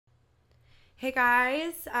Hey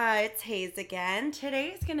guys, it's Hayes again. Today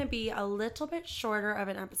is going to be a little bit shorter of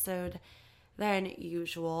an episode than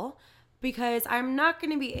usual because I'm not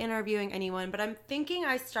going to be interviewing anyone, but I'm thinking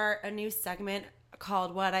I start a new segment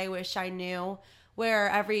called What I Wish I Knew, where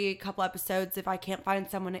every couple episodes, if I can't find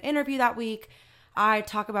someone to interview that week, I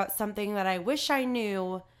talk about something that I wish I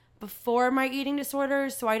knew before my eating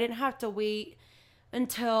disorders so I didn't have to wait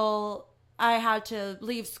until I had to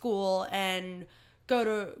leave school and go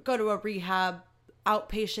to a rehab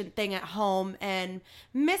outpatient thing at home and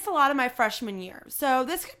miss a lot of my freshman year. So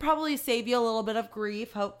this could probably save you a little bit of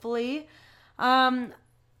grief, hopefully. Today I'm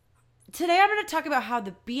going to talk about how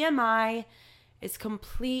the BMI is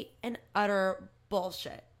complete and utter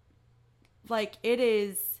bullshit. Like it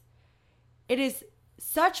is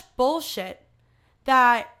such bullshit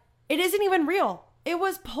that it isn't even real. It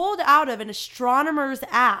was pulled out of an astronomer's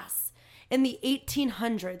ass in the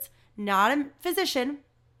 1800s. Not a physician.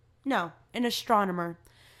 No, an astronomer.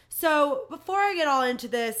 So before I get all into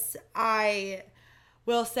this, I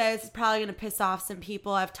will say this is probably going to piss off some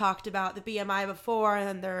people. I've talked about the BMI before,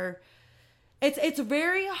 and it's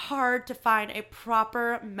very hard to find a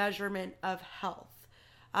proper measurement of health.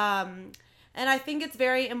 And I think it's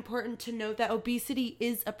very important to note that obesity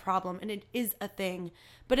is a problem and it is a thing.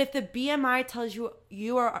 But if the BMI tells you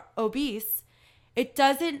you are obese, it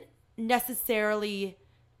doesn't necessarily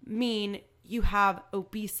mean you have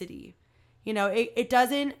obesity. You know, it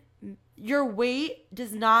doesn't, your weight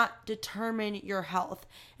does not determine your health.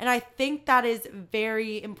 And I think that is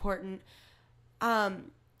very important.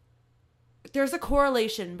 There's a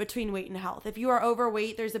correlation between weight and health. If you are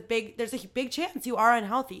overweight, there's a big chance you are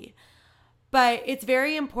unhealthy. But it's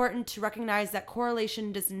very important to recognize that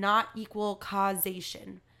correlation does not equal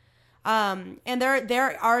causation. And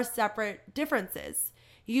there are separate differences.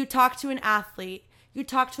 You talk to an athlete, you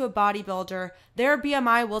talk to a bodybuilder, their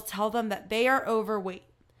BMI will tell them that they are overweight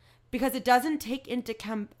because it doesn't take into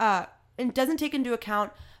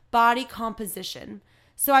account body composition.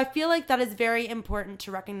 So I feel like that is very important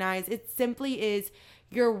to recognize. It simply is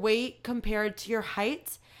your weight compared to your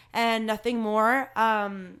height and nothing more.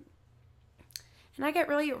 And I get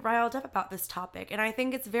really riled up about this topic, and I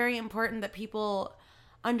think it's very important that people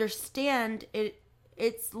understand it.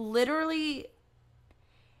 It's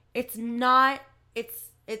not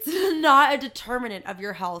a determinant of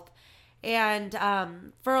your health. And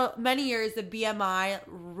for many years, the BMI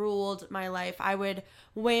ruled my life. I would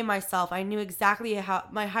weigh myself. I knew exactly how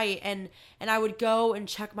my height, and I would go and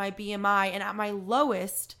check my BMI. And at my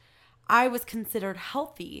lowest, I was considered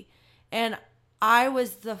healthy, and I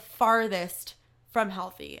was the farthest from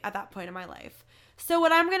healthy at that point in my life. So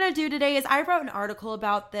what I'm going to do today is I wrote an article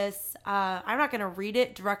about this. I'm not going to read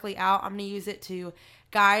it directly out. I'm going to use it to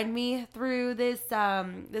guide me through this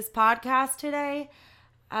podcast today.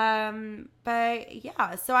 But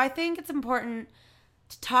yeah, so I think it's important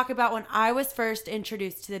to talk about when I was first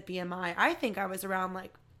introduced to the BMI. I think I was around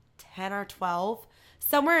like 10 or 12,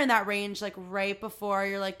 somewhere in that range, like right before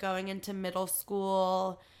you're like going into middle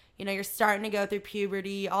school. You know, you're starting to go through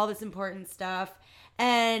puberty, all this important stuff.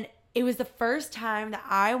 And it was the first time that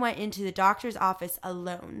I went into the doctor's office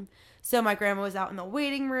alone. So my grandma was out in the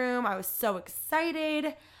waiting room. I was so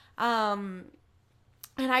excited. And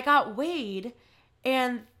I got weighed,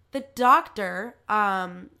 and the doctor,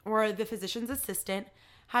 or the physician's assistant,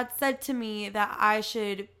 had said to me that I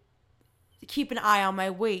should keep an eye on my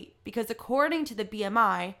weight because according to the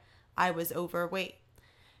BMI, I was overweight.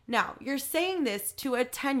 Now, you're saying this to a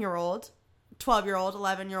 10-year-old, 12-year-old,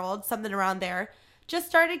 11-year-old, something around there, just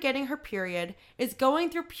started getting her period, is going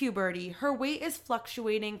through puberty, her weight is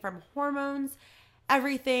fluctuating from hormones,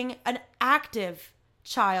 everything, an active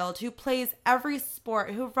child who plays every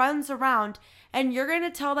sport, who runs around, and you're going to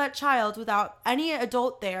tell that child without any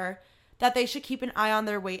adult there that they should keep an eye on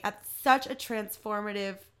their weight at such a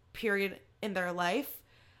transformative period in their life.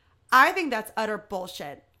 I think that's utter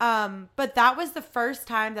bullshit. But that was the first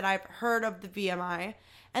time that I've heard of the BMI,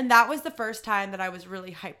 and that was the first time that I was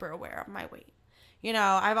really hyper aware of my weight. You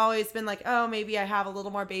know, I've always been like, oh, maybe I have a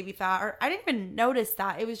little more baby fat, or I didn't even notice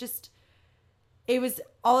that. It was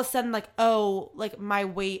all of a sudden like, oh, like my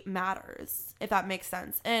weight matters, if that makes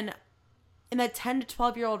sense. And in the 10 to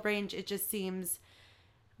 12-year-old range, it just seems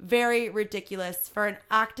very ridiculous for an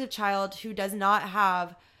active child who does not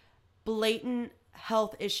have blatant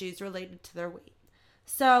health issues related to their weight.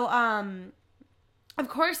 So, of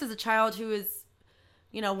course, as a child who is,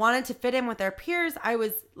 you know, wanted to fit in with their peers, I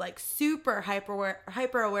was like super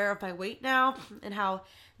hyper aware of my weight now and how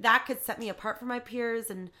that could set me apart from my peers.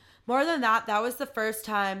 And more than that, that was the first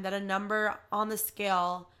time that a number on the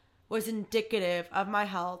scale was indicative of my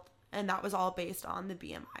health, and that was all based on the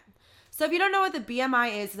BMI. So if you don't know what the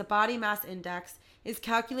BMI is, the body mass index is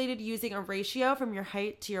calculated using a ratio from your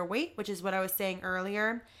height to your weight, which is what I was saying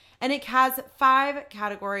earlier. And it has 5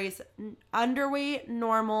 categories: underweight,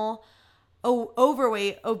 normal,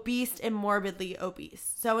 overweight, obese, and morbidly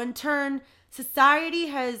obese. So in turn, society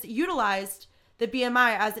has utilized the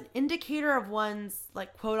BMI as an indicator of one's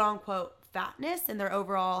like quote unquote fatness and their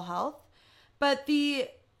overall health. But the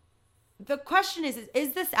question is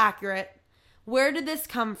this accurate? Where did this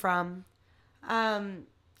come from? And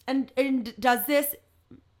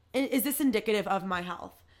is this indicative of my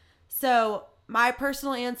health? So my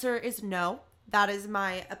personal answer is no. That is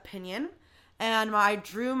my opinion. And I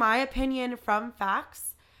drew my opinion from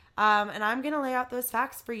facts. And I'm going to lay out those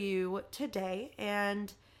facts for you today.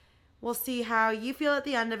 And we'll see how you feel at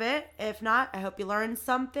the end of it. If not, I hope you learned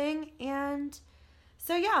something. And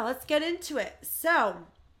so, yeah, let's get into it. So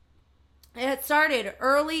it started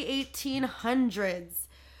early 1800s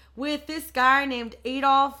with this guy named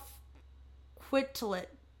Adolf Quetelet.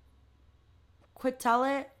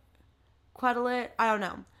 I don't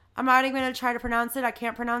know. I'm not even going to try to pronounce it. I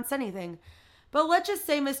can't pronounce anything. But let's just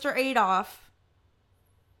say Mr. Adolf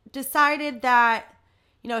decided that,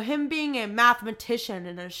 him being a mathematician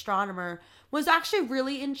and an astronomer was actually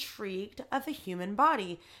really intrigued of the human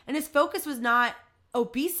body. And his focus was not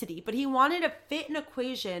obesity, but he wanted to fit an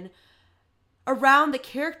equation around the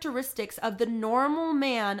characteristics of the normal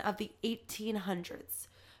man of the 1800s.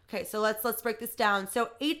 Okay, so let's break this down.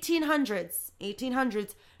 So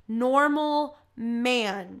 1800s, normal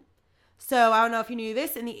man. So I don't know if you knew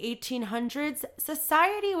this, in the 1800s,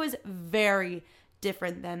 society was very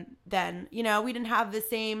different than then. We didn't have the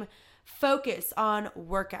same focus on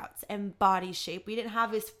workouts and body shape. We didn't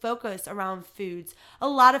have this focus around foods. A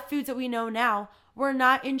lot of foods that we know now were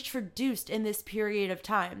not introduced in this period of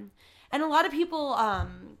time. And a lot of people,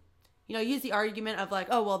 use the argument of like,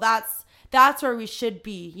 oh, well, that's where we should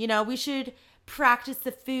be. We should practice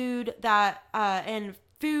the food that, and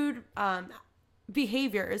food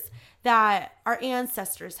behaviors that our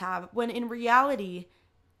ancestors have. When in reality,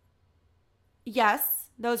 yes,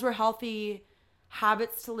 those were healthy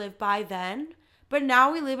habits to live by then. But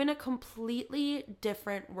now we live in a completely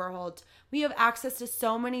different world. We have access to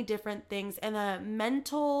so many different things, and the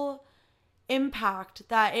mental impact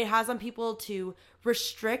that it has on people to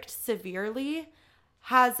restrict severely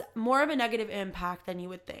has more of a negative impact than you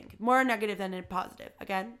would think. More negative than a positive.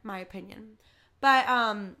 Again, my opinion. But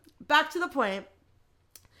back to the point.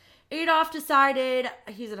 Adolf decided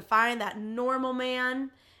he's going to find that normal man.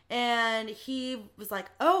 And he was like,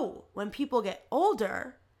 oh, when people get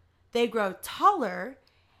older, they grow taller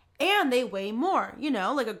and they weigh more.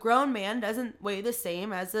 Like a grown man doesn't weigh the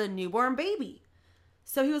same as a newborn baby.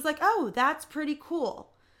 So he was like, oh, that's pretty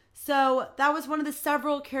cool. So that was one of the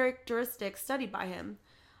several characteristics studied by him.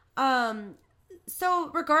 So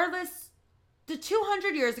regardless, the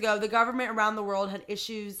 200 years ago, the government around the world had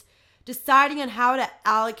issues deciding on how to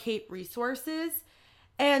allocate resources.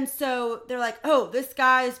 And so they're like, oh, this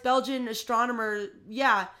guy's Belgian astronomer,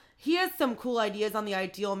 yeah, he has some cool ideas on the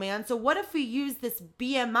ideal man. So what if we use this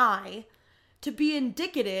BMI to be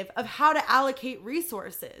indicative of how to allocate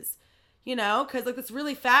resources? Because like this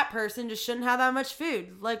really fat person just shouldn't have that much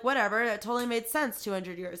food. Like whatever, that totally made sense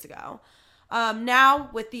 200 years ago. Now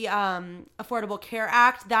with the Affordable Care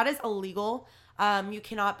Act, that is illegal. You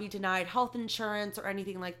cannot be denied health insurance or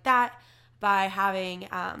anything like that by having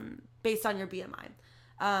based on your BMI.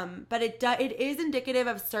 But it is indicative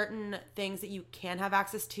of certain things that you can have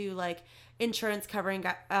access to, like insurance covering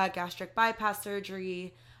gastric bypass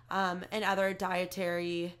surgery and other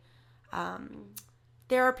dietary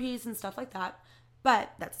therapies and stuff like that.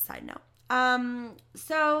 But that's a side note.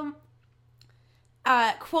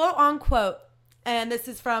 Quote unquote, and this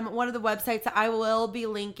is from one of the websites that I will be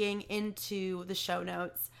linking into the show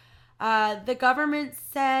notes. The government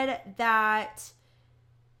said that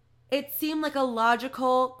it seemed like a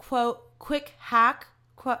logical, quote, quick hack,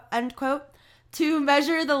 quote, end quote, to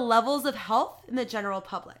measure the levels of health in the general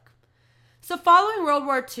public. So following World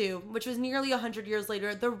War II, which was nearly 100 years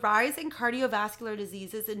later, the rise in cardiovascular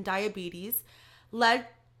diseases and diabetes led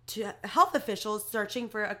to health officials searching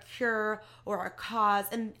for a cure or a cause.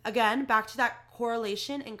 And again, back to that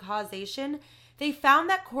correlation and causation, they found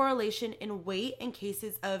that correlation in weight in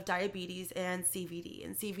cases of diabetes and CVD.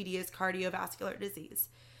 And CVD is cardiovascular disease.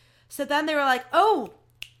 So then they were like, oh,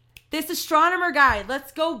 this astronomer guy,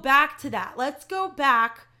 let's go back to that. Let's go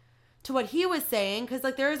back to what he was saying, because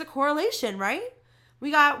like there is a correlation, right? We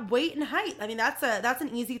got weight and height. I mean, that's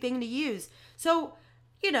an easy thing to use. So,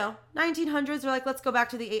 1900s, we're like, let's go back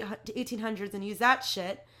to the 1800s and use that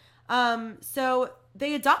shit. So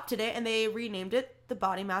they adopted it and they renamed it the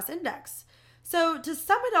body mass index. So to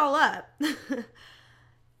sum it all up,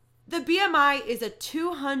 the BMI is a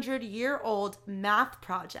 200-year-old math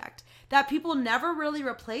project that people never really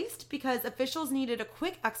replaced because officials needed a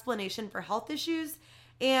quick explanation for health issues,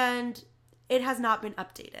 and it has not been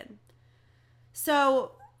updated.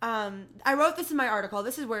 So I wrote this in my article.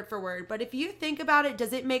 This is word for word, but if you think about it,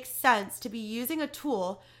 does it make sense to be using a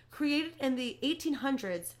tool created in the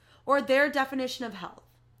 1800s or their definition of health?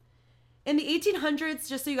 In the 1800s,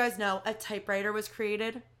 just so you guys know, a typewriter was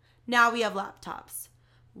created. Now we have laptops,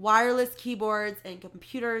 wireless keyboards, and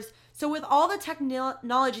computers. So with all the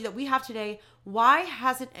technology that we have today, why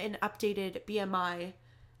hasn't an updated BMI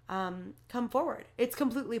come forward? It's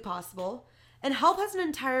completely possible. And health has an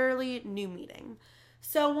entirely new meaning.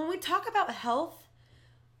 So when we talk about health,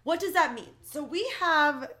 what does that mean? So we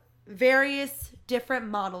have various different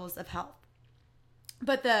models of health.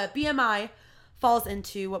 But the BMI falls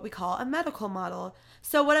into what we call a medical model.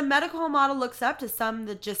 So what a medical model looks up, to sum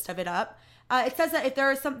the gist of it up, it says that if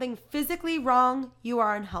there is something physically wrong, you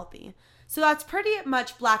are unhealthy. So that's pretty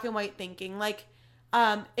much black and white thinking. Like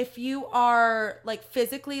if you are like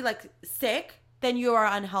physically like sick, then you are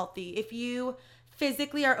unhealthy. If you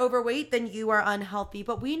physically are overweight, then you are unhealthy.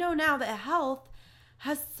 But we know now that health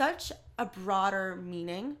has such a broader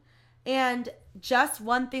meaning, and just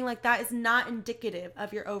one thing like that is not indicative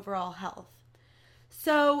of your overall health.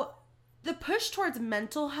 So the push towards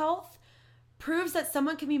mental health proves that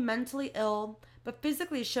someone can be mentally ill but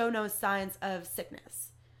physically show no signs of sickness.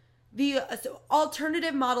 The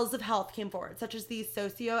alternative models of health came forward, such as the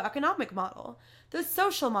socioeconomic model, the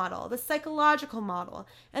social model, the psychological model,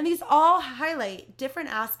 and these all highlight different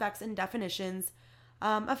aspects and definitions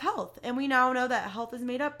of health. And we now know that health is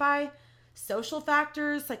made up by social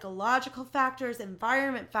factors, psychological factors,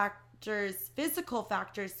 environment factors, physical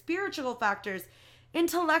factors, spiritual factors,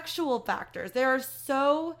 intellectual factors. There are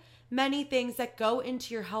so many things that go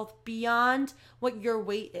into your health beyond what your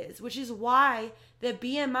weight is, which is why the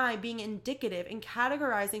BMI being indicative and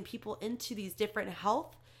categorizing people into these different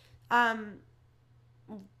health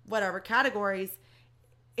categories,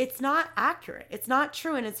 it's not accurate. It's not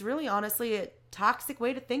true. And it's really honestly a toxic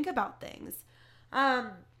way to think about things.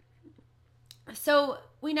 So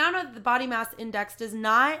we now know that the body mass index does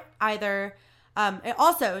not either, it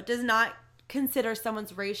also does not consider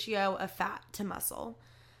someone's ratio of fat to muscle.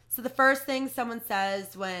 So the first thing someone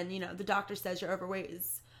says when, the doctor says you're overweight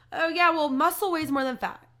is, oh yeah, well, muscle weighs more than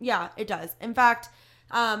fat. Yeah, it does. In fact,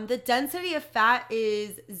 the density of fat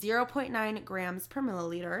is 0.9 grams per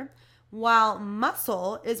milliliter, while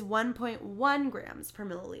muscle is 1.1 grams per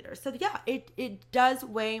milliliter. So yeah, it does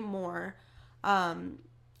weigh more, grams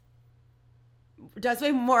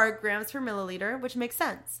per milliliter, which makes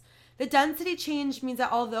sense. The density change means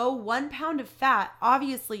that although 1 pound of fat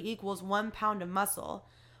obviously equals 1 pound of muscle,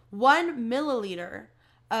 1 milliliter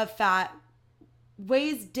of fat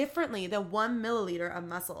weighs differently than 1 milliliter of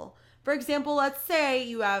muscle. For example, let's say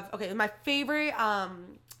you have, my favorite,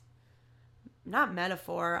 not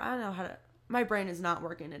metaphor, I don't know how to, my brain is not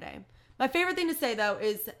working today. My favorite thing to say though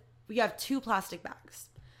is we have 2 plastic bags.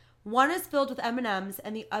 One is filled with M&Ms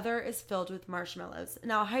and the other is filled with marshmallows.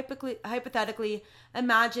 Now, hypothetically,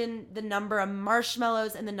 imagine the number of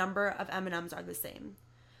marshmallows and the number of M&Ms are the same.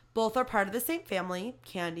 Both are part of the same family,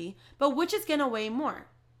 candy, but which is going to weigh more?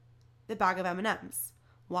 The bag of M&Ms.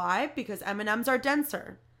 Why? Because M&Ms are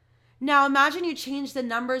denser. Now, imagine you change the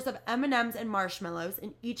numbers of M&Ms and marshmallows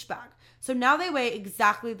in each bag. So now they weigh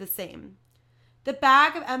exactly the same. The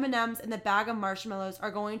bag of M&Ms and the bag of marshmallows are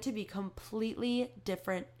going to be completely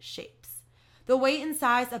different shapes. The weight and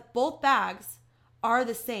size of both bags are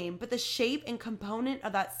the same, but the shape and component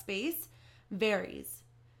of that space varies.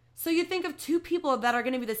 So you think of 2 people that are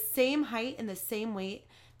going to be the same height and the same weight,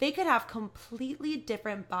 they could have completely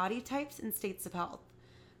different body types and states of health.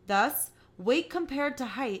 Thus, weight compared to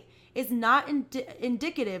height is not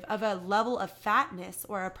indicative of a level of fatness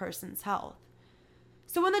or a person's health.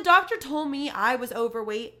 So when the doctor told me I was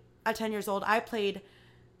overweight at 10 years old, I played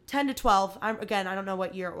 10 to 12. I don't know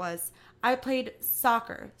what year it was. I played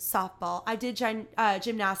soccer, softball. I did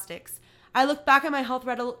gymnastics. I looked back at my health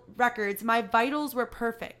records. My vitals were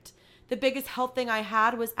perfect. The biggest health thing I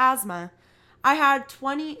had was asthma. I had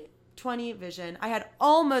 20/20 vision. I had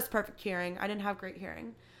almost perfect hearing. I didn't have great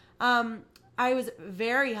hearing. I was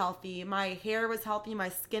very healthy. My hair was healthy. My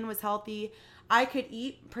skin was healthy. I could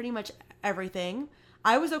eat pretty much everything.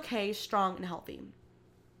 I was okay, strong, and healthy.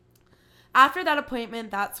 After that appointment,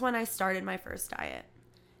 that's when I started my first diet.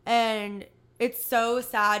 And it's so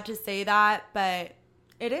sad to say that, but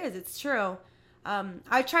it's true.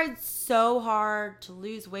 I tried so hard to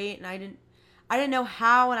lose weight and I didn't know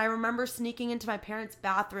how, and I remember sneaking into my parents'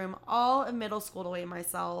 bathroom all in middle school to weigh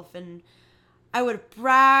myself, and I would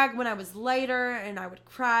brag when I was lighter, and I would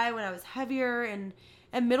cry when I was heavier, and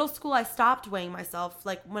in middle school, I stopped weighing myself,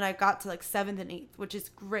 like when I got to like 7th and 8th, which is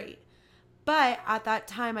great. But at that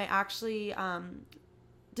time, I actually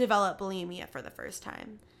developed bulimia for the first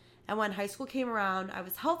time. And when high school came around, I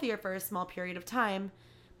was healthier for a small period of time,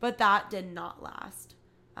 but that did not last.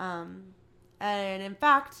 And in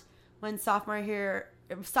fact, when sophomore year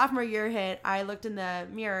hit, I looked in the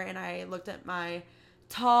mirror and I looked at my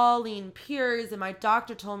tall, lean peers, and my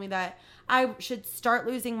doctor told me that I should start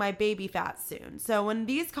losing my baby fat soon. So when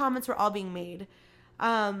these comments were all being made,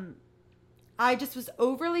 I just was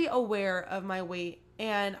overly aware of my weight.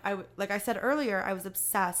 And like I said earlier, I was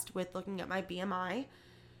obsessed with looking at my BMI.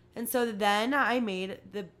 And so then I made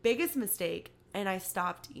the biggest mistake and I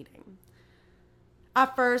stopped eating.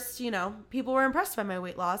 At first, people were impressed by my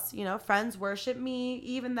weight loss. Friends worship me.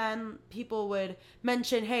 Even then, people would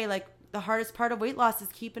mention, hey, like the hardest part of weight loss is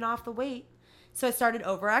keeping off the weight. So I started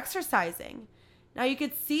over-exercising. Now you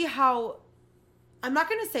could see how, I'm not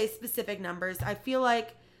going to say specific numbers. I feel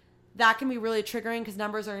like that can be really triggering because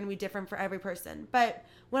numbers are going to be different for every person. But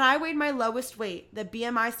when I weighed my lowest weight, the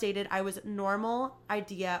BMI stated I was normal,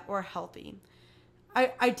 ideal, or healthy.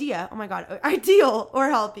 Ideal or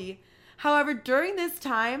healthy. However, during this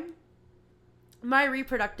time, my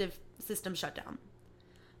reproductive system shut down.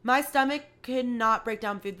 My stomach could not break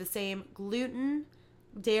down food the same. Gluten,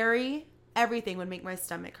 dairy, everything would make my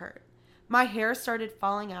stomach hurt. My hair started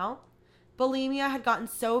falling out. Bulimia had gotten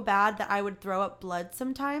so bad that I would throw up blood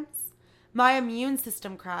sometimes. My immune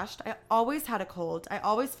system crashed. I always had a cold. I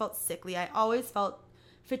always felt sickly. I always felt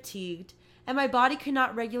fatigued. And my body could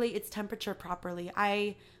not regulate its temperature properly.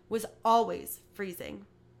 I was always freezing.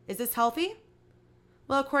 Is this healthy?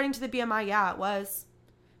 Well, according to the BMI, yeah, it was.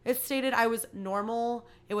 It stated I was normal.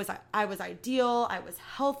 I was ideal. I was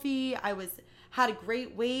healthy. Had a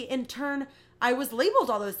great weight. In turn, I was labeled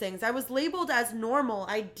all those things. I was labeled as normal,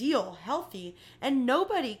 ideal, healthy, and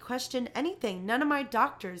nobody questioned anything. None of my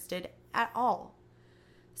doctors did at all.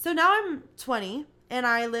 So now I'm 20 and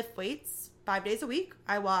I lift weights 5 days a week.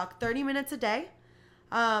 I walk 30 minutes a day.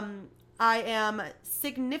 I am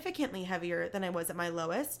significantly heavier than I was at my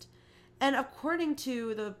lowest. And according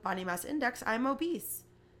to the body mass index, I'm obese.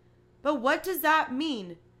 But what does that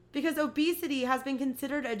mean? Because obesity has been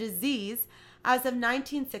considered a disease as of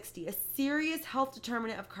 1960, a serious health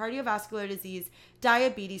determinant of cardiovascular disease,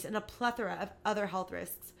 diabetes, and a plethora of other health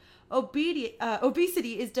risks.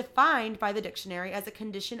 Obesity is defined by the dictionary as a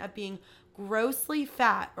condition of being grossly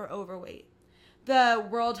fat or overweight. The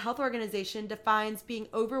World Health Organization defines being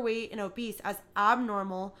overweight and obese as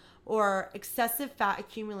abnormal or excessive fat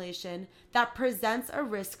accumulation that presents a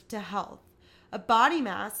risk to health. A body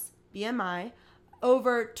mass, BMI,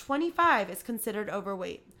 over 25 is considered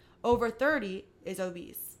overweight. Over 30 is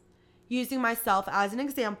obese. Using myself as an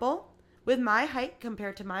example, with my height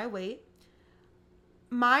compared to my weight,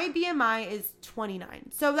 my BMI is 29.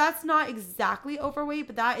 So that's not exactly overweight,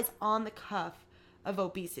 but that is on the cuff of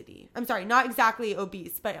obesity. I'm sorry, not exactly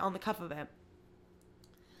obese, but on the cuff of it.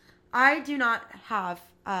 I do not have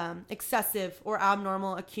excessive or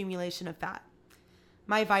abnormal accumulation of fat.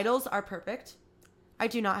 My vitals are perfect. I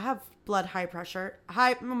do not have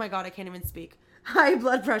high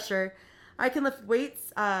blood pressure. I can lift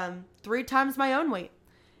weights 3 times my own weight.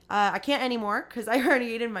 I can't anymore because I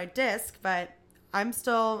herniated my disc, but I'm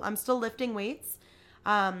still lifting weights.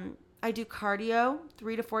 I do cardio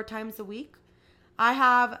 3 to 4 times a week. I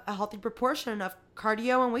have a healthy proportion of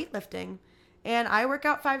cardio and weightlifting, and I work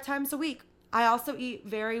out 5 times a week. I also eat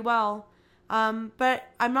very well, but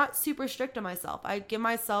I'm not super strict on myself. I give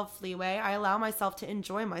myself leeway. I allow myself to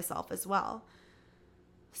enjoy myself as well.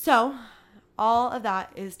 So, all of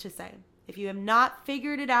that is to say, if you have not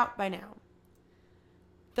figured it out by now,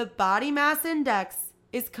 the body mass index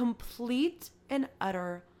is complete and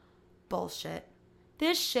utter bullshit.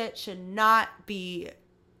 This shit should not be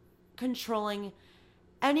controlling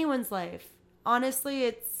anyone's life. Honestly,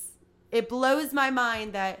 it blows my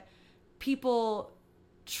mind that people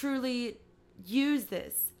truly use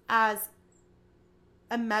this as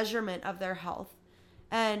a measurement of their health.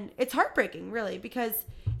 And it's heartbreaking, really, because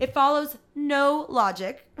it follows no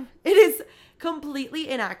logic. It is completely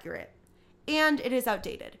inaccurate and it is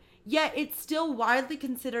outdated. Yet it's still widely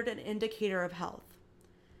considered an indicator of health.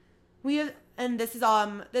 This is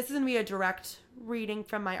going to be a direct reading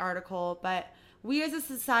from my article, but we as a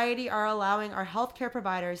society are allowing our healthcare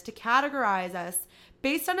providers to categorize us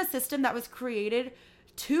based on a system that was created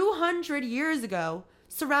 200 years ago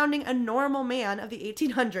surrounding a normal man of the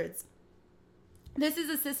 1800s. This is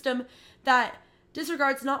a system that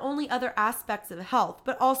disregards not only other aspects of health,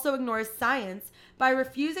 but also ignores science by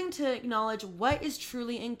refusing to acknowledge what is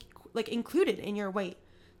truly included in your weight.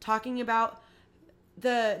 Talking about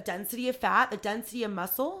the density of fat, the density of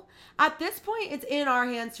muscle. At this point, it's in our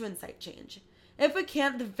hands to incite change. If we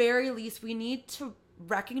can't, at the very least, we need to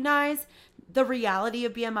recognize the reality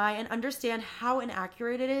of BMI and understand how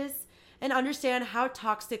inaccurate it is and understand how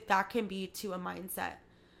toxic that can be to a mindset.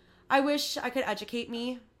 I wish I could educate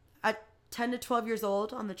me at 10 to 12 years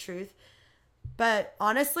old on the truth. But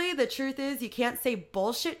honestly, the truth is you can't say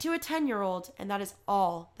bullshit to a 10-year-old, and that is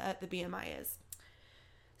all that the BMI is.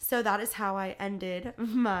 So that is how I ended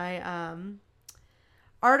my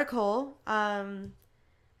article. And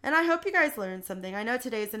I hope you guys learned something. I know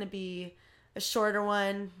today's going to be a shorter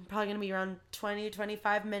one, probably going to be around 20,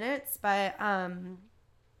 25 minutes. But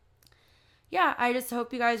yeah, I just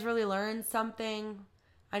hope you guys really learned something.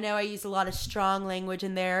 I know I used a lot of strong language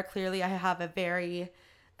in there. Clearly, I have a very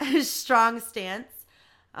strong stance.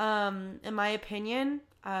 In my opinion,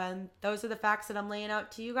 those are the facts that I'm laying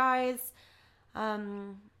out to you guys.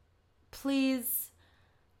 Please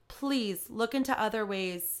look into other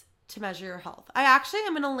ways to measure your health. I actually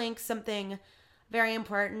am going to link something very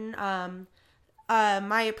important.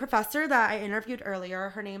 My professor that I interviewed earlier,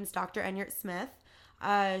 her name's Dr. Enyart Smith.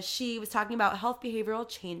 She was talking about health behavioral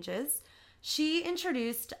changes. She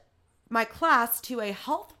introduced my class to a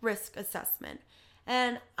health risk assessment.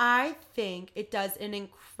 And I think it does an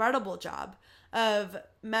incredible job of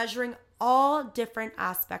measuring all different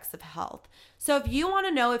aspects of health. So if you want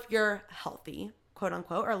to know if you're healthy, quote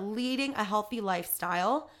unquote, or leading a healthy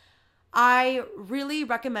lifestyle, I really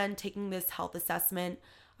recommend taking this health assessment.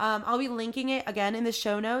 I'll be linking it again in the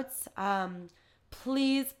show notes.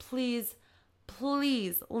 Please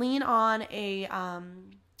lean on a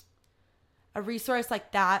resource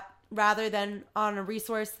like that rather than on a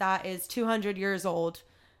resource that is 200 years old,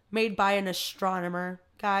 made by an astronomer.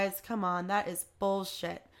 Guys, come on, that is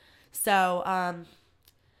bullshit. So,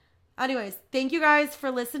 anyways, thank you guys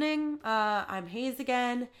for listening. I'm Hayes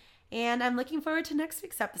again, and I'm looking forward to next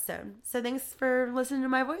week's episode. So thanks for listening to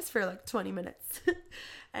my voice for like 20 minutes.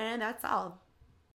 And that's all.